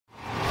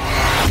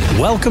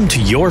Welcome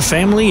to Your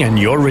Family and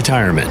Your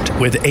Retirement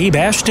with Abe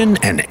Ashton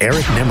and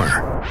Eric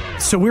Nimmer.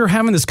 So we were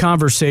having this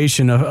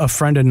conversation, a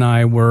friend and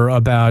I were,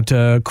 about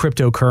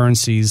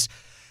cryptocurrencies.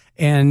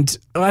 And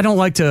I don't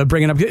like to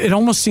bring it up. It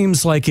almost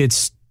seems like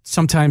it's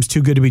sometimes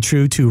too good to be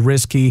true, too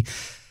risky.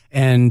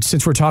 And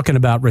since we're talking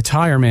about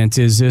retirement,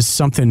 is this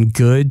something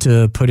good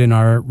to put in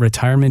our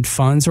retirement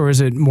funds, or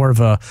is it more of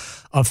a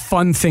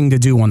fun thing to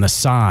do on the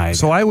side?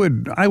 So I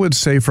would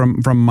say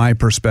from my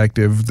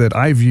perspective that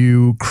I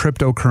view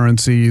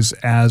cryptocurrencies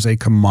as a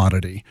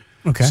commodity.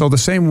 Okay. So the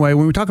same way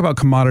when we talk about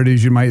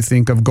commodities, you might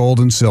think of gold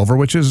and silver,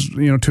 which is,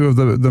 two of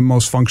the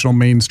most functional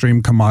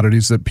mainstream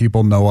commodities that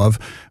people know of.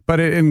 But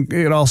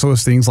it also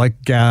is things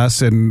like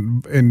gas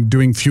and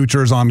doing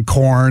futures on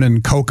corn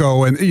and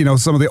cocoa and,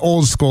 some of the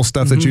old school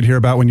stuff that you'd hear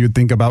about when you'd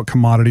think about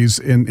commodities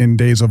in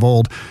days of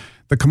old.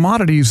 The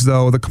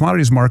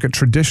commodities market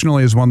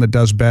traditionally is one that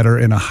does better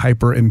in a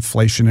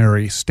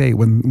hyperinflationary state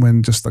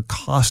when just the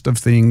cost of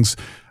things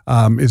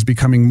is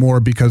becoming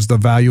more because the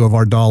value of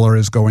our dollar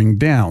is going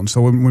down.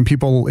 So when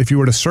people, if you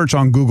were to search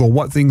on Google,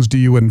 what things do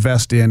you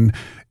invest in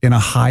a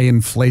high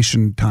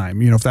inflation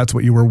time, if that's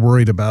what you were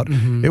worried about,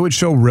 it would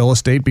show real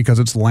estate because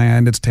it's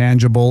land, it's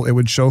tangible. It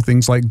would show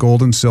things like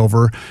gold and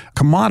silver.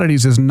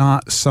 Commodities is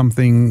not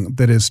something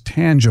that is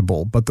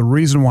tangible, but the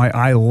reason why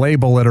I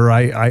label it or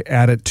I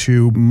add it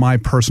to my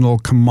personal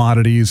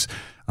commodities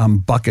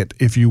bucket,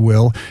 if you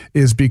will,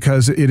 is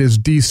because it is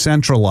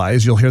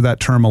decentralized. You'll hear that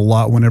term a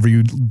lot whenever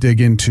you dig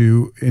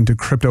into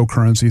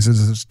cryptocurrencies.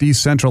 It's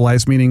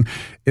decentralized, meaning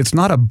it's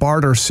not a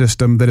barter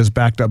system that is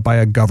backed up by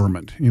a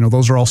government.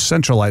 Those are all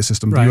centralized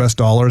systems. Right. The U.S.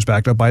 dollar is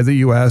backed up by the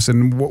U.S.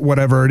 and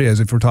whatever it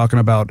is. If we're talking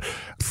about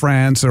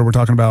France or we're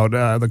talking about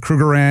the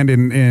Krugerrand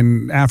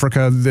in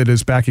Africa that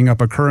is backing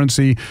up a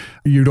currency,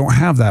 you don't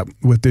have that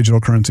with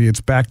digital currency.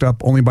 It's backed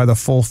up only by the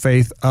full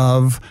faith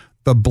of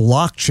the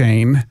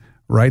blockchain,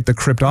 right? The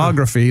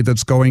cryptography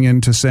that's going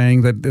into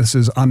saying that this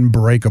is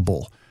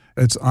unbreakable.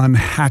 It's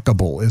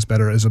unhackable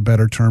is a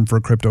better term for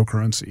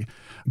cryptocurrency.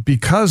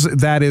 Because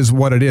that is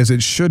what it is,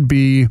 it should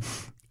be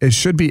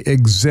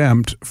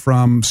exempt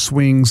from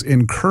swings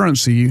in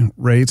currency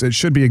rates. It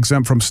should be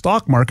exempt from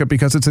stock market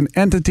because it's an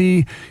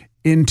entity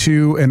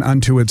into and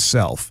unto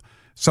itself.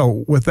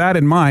 So with that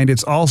in mind,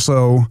 it's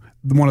also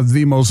one of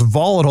the most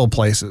volatile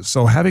places.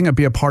 So having it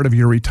be a part of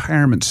your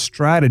retirement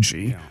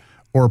strategy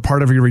or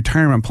part of your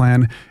retirement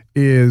plan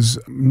is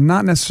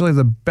not necessarily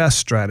the best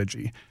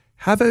strategy.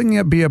 Having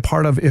it be a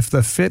part of if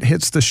the fit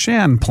hits the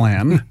Shan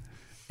plan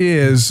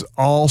is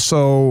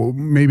also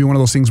maybe one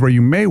of those things where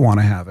you may want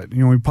to have it.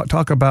 We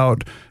talk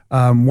about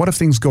what if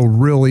things go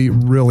really,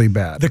 really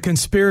bad. The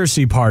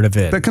conspiracy part of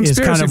it is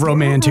kind of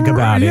romantic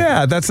about it.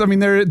 Yeah,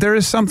 there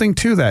is something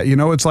to that.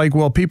 It's like,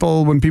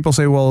 when people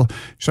say, well,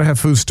 should I have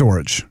food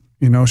storage?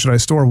 Should I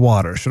store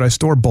water? Should I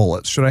store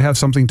bullets? Should I have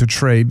something to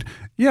trade?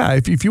 Yeah,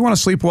 if you want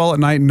to sleep well at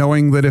night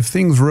knowing that if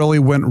things really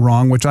went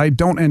wrong, which I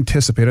don't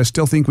anticipate, I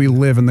still think we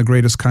live in the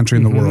greatest country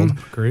in the world.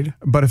 Agreed.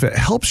 But if it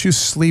helps you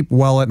sleep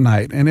well at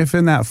night, and if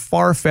in that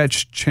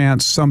far-fetched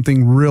chance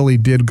something really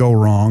did go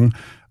wrong,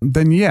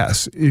 then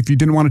yes, if you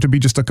didn't want it to be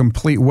just a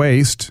complete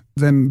waste,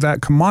 then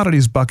that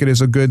commodities bucket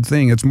is a good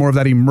thing. It's more of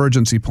that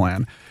emergency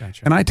plan.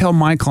 Gotcha. And I tell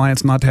my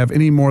clients not to have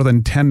any more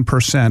than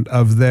 10%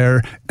 of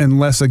their,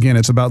 unless again,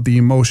 it's about the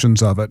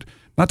emotions of it,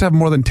 not to have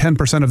more than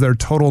 10% of their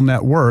total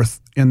net worth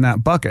in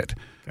that bucket.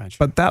 Gotcha.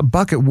 But that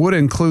bucket would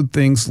include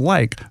things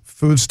like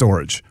food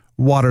storage,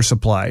 water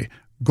supply,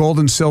 gold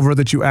and silver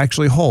that you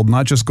actually hold,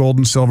 not just gold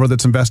and silver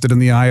that's invested in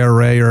the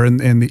IRA or in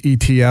the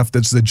ETF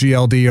that's the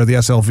GLD or the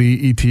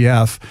SLV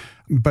ETF.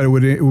 But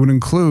it would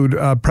include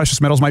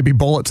precious metals, might be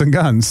bullets and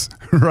guns,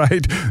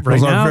 right?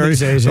 Those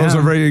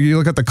are very. You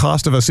look at the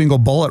cost of a single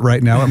bullet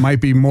right now; it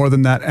might be more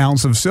than that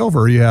ounce of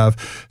silver you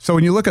have. So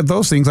when you look at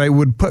those things, I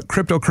would put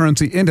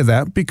cryptocurrency into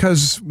that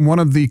because one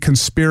of the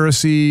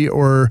conspiracy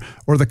or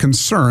the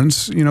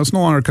concerns, it's no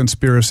longer a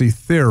conspiracy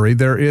theory.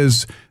 There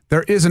is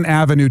an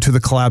avenue to the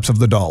collapse of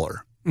the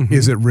dollar.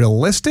 Is it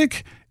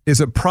realistic?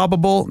 Is it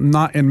probable?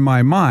 Not in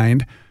my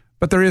mind.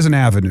 But there is an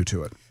avenue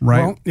to it,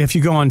 right? Well, if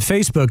you go on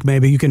Facebook,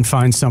 maybe you can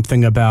find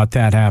something about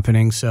that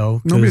happening.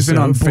 So nobody's been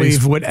on believe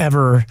Facebook.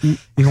 Whatever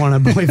you want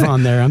to believe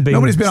on there.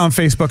 Nobody's been on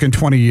Facebook in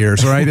 20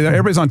 years, right?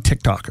 Everybody's on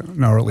TikTok,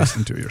 or at least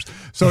in 2 years.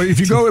 So if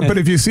you go, but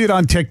if you see it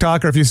on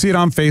TikTok or if you see it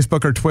on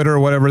Facebook or Twitter or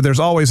whatever, there's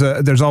always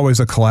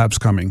a collapse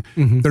coming.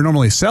 They're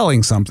normally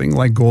selling something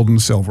like gold and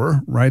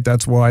silver, right?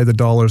 That's why the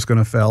dollar is going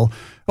to fall.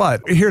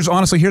 But here's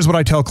what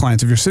I tell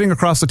clients: if you're sitting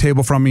across the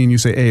table from me and you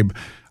say, "Abe,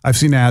 I've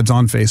seen ads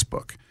on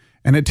Facebook,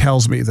 and it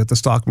tells me that the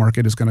stock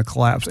market is going to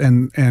collapse,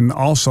 and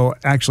also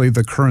actually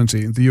the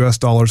currency, the U.S.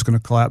 dollar is going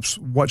to collapse.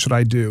 What should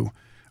I do?"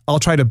 I'll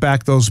try to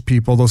back those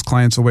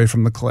clients away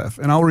from the cliff.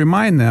 And I'll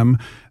remind them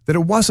that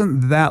it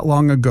wasn't that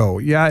long ago.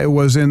 Yeah, it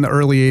was in the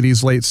early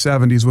 80s, late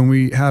 70s when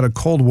we had a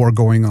Cold War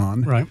going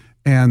on. Right.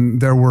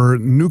 And there were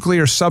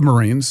nuclear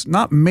submarines,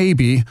 not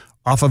maybe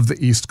off of the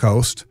East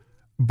Coast,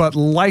 but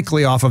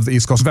likely off of the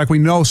East Coast. In fact, we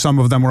know some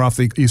of them were off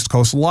the East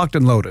Coast, locked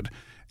and loaded.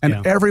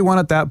 And everyone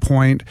at that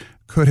point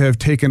could have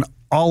taken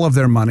all of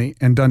their money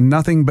and done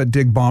nothing but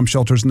dig bomb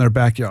shelters in their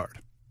backyard.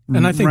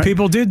 And I think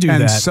people did do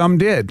that. And some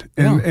did.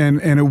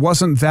 And it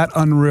wasn't that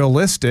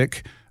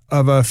unrealistic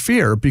of a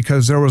fear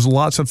because there was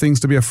lots of things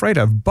to be afraid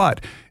of.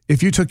 But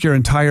if you took your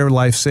entire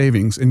life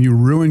savings and you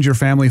ruined your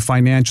family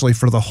financially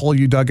for the hole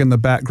you dug in the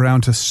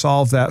background to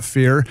solve that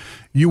fear,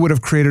 you would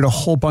have created a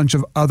whole bunch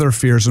of other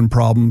fears and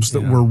problems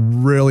that were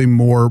really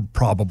more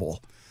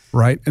probable.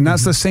 Right? And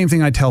that's the same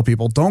thing I tell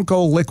people. Don't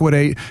go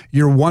liquidate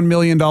your $1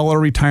 million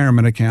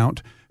retirement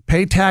account.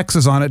 Pay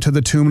taxes on it to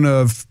the tune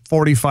of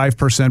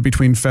 45%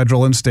 between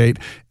federal and state,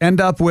 end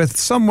up with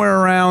somewhere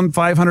around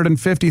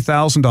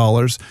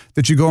 $550,000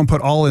 that you go and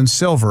put all in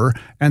silver,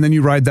 and then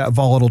you ride that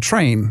volatile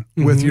train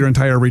with your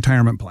entire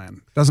retirement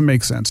plan. Doesn't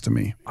make sense to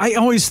me. I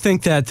always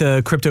think that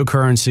the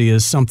cryptocurrency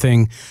is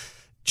something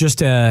just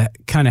to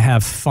kind of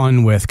have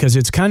fun with because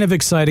it's kind of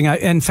exciting.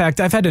 In fact,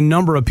 I've had a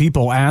number of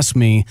people ask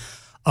me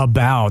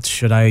about,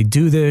 should I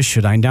do this?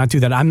 Should I not do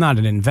that? I'm not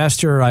an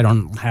investor. I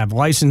don't have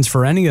license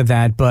for any of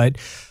that, but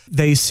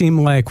they seem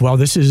like, well,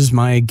 this is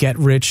my get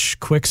rich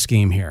quick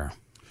scheme here.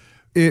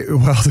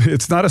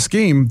 It's not a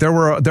scheme. There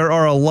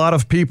are a lot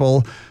of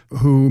people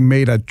who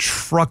made a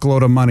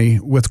truckload of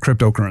money with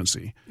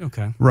cryptocurrency.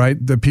 Okay. Right?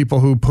 The people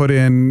who put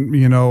in,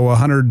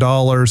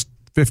 $100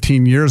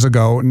 15 years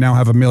ago now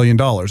have $1 million.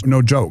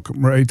 No joke,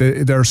 right?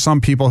 There are some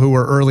people who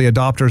were early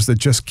adopters that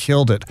just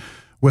killed it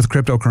with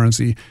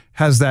cryptocurrency.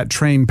 Has that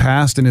train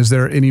passed, and is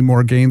there any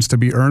more gains to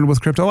be earned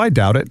with crypto? I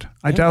doubt it.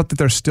 I doubt that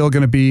there's still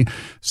going to be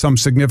some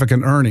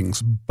significant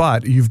earnings,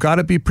 but you've got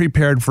to be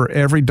prepared for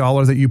every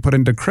dollar that you put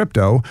into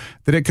crypto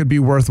that it could be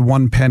worth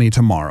 1 penny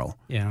tomorrow.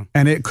 Yeah.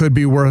 And it could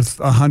be worth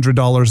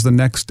 $100 the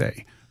next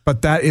day.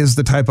 But that is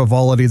the type of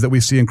volatility that we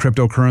see in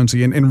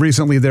cryptocurrency. And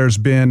recently there's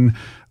been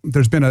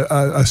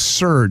a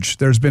surge.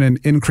 There's been an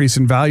increase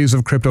in values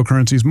of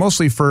cryptocurrencies,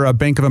 mostly for a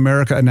Bank of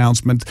America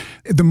announcement.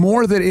 The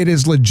more that it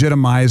is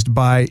legitimized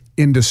by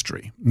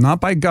industry, not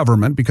by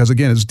government, because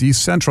again, it's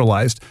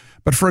decentralized.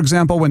 But for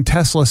example, when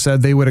Tesla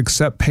said they would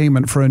accept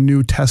payment for a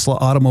new Tesla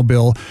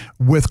automobile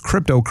with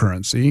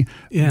cryptocurrency,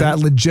 that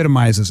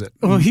legitimizes it.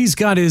 Well, he's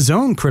got his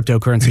own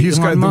cryptocurrency.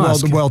 Elon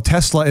Musk. Well,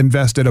 Tesla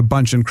invested a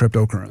bunch in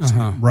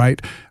cryptocurrency, right?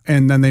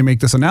 And then they make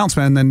this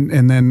announcement,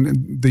 and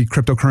then the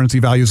cryptocurrency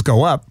values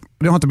go up.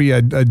 You don't have to be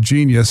a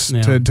genius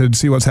to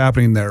see what's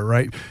happening there,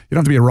 right? You don't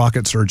have to be a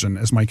rocket surgeon,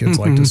 as my kids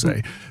like to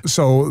say.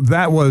 So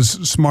that was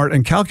smart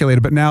and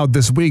calculated. But now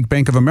this week,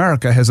 Bank of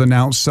America has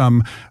announced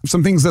some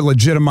things that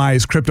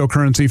legitimize cryptocurrency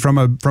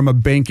from a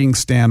banking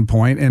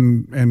standpoint,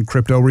 and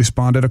crypto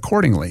responded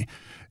accordingly.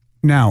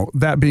 Now,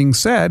 that being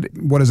said,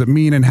 what does it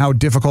mean and how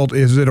difficult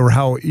is it or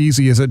how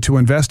easy is it to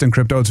invest in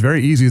crypto? It's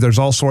very easy. There's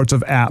all sorts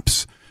of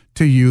apps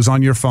to use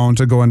on your phone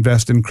to go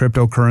invest in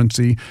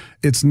cryptocurrency.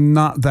 It's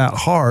not that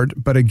hard,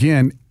 but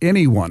again,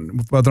 anyone,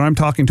 whether I'm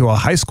talking to a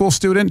high school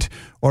student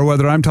or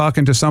whether I'm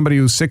talking to somebody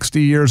who's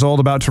 60 years old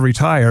about to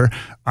retire,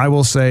 I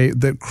will say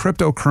that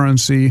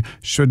cryptocurrency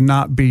should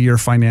not be your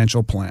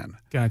financial plan.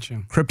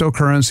 Gotcha.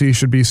 Cryptocurrency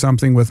should be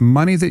something with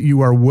money that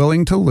you are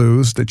willing to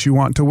lose, that you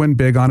want to win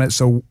big on it.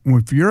 So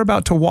if you're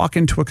about to walk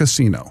into a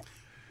casino,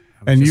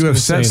 and you have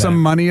set some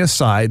money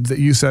aside that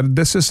you said,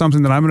 this is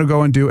something that I'm going to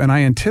go and do, and I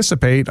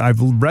anticipate, I've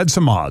read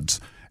some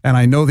odds, and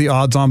I know the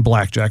odds on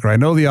blackjack, or I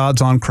know the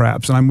odds on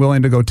craps, and I'm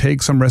willing to go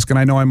take some risk, and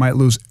I know I might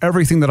lose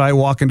everything that I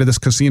walk into this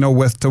casino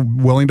with,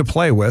 willing to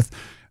play with.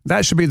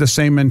 That should be the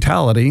same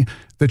mentality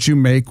that you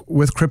make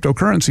with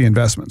cryptocurrency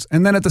investments.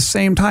 And then at the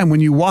same time, when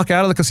you walk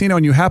out of the casino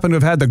and you happen to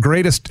have had the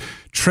greatest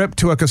trip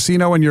to a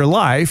casino in your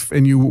life,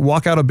 and you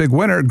walk out a big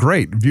winner,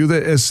 great. View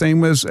that as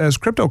same as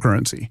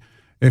cryptocurrency.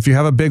 If you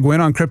have a big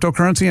win on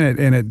cryptocurrency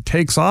and it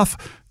takes off,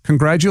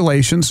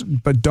 congratulations,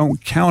 but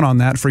don't count on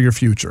that for your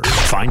future.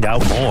 Find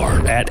out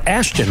more at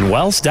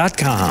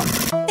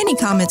AshtonWells.com. Any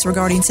comments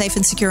regarding safe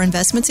and secure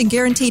investments and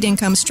guaranteed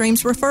income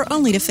streams refer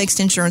only to fixed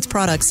insurance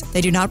products.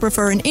 They do not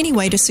refer in any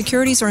way to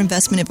securities or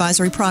investment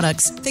advisory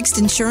products. Fixed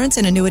insurance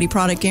and annuity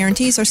product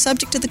guarantees are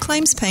subject to the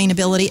claims paying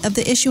ability of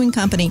the issuing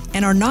company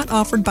and are not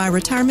offered by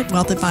Retirement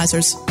Wealth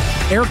Advisors.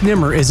 Eric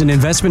Nimmer is an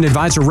investment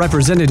advisor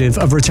representative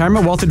of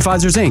Retirement Wealth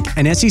Advisors, Inc.,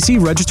 an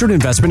SEC-registered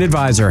investment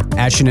advisor.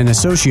 Ashton &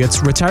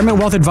 Associates, Retirement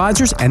Wealth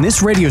Advisors, and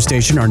this radio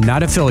station are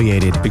not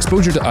affiliated.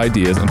 Exposure to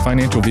ideas and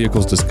financial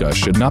vehicles discussed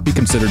should not be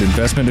considered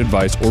investment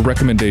advice or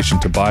recommendation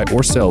to buy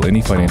or sell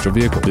any financial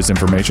vehicle. This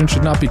information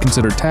should not be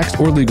considered tax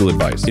or legal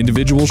advice.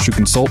 Individuals should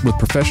consult with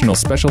professionals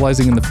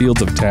specializing in the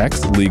fields of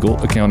tax,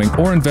 legal, accounting,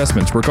 or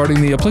investments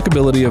regarding the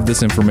applicability of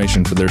this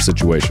information for their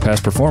situation.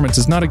 Past performance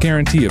is not a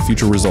guarantee of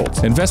future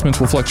results. Investments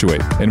will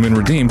fluctuate, and when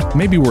redeemed,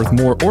 may be worth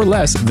more or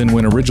less than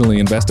when originally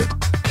invested.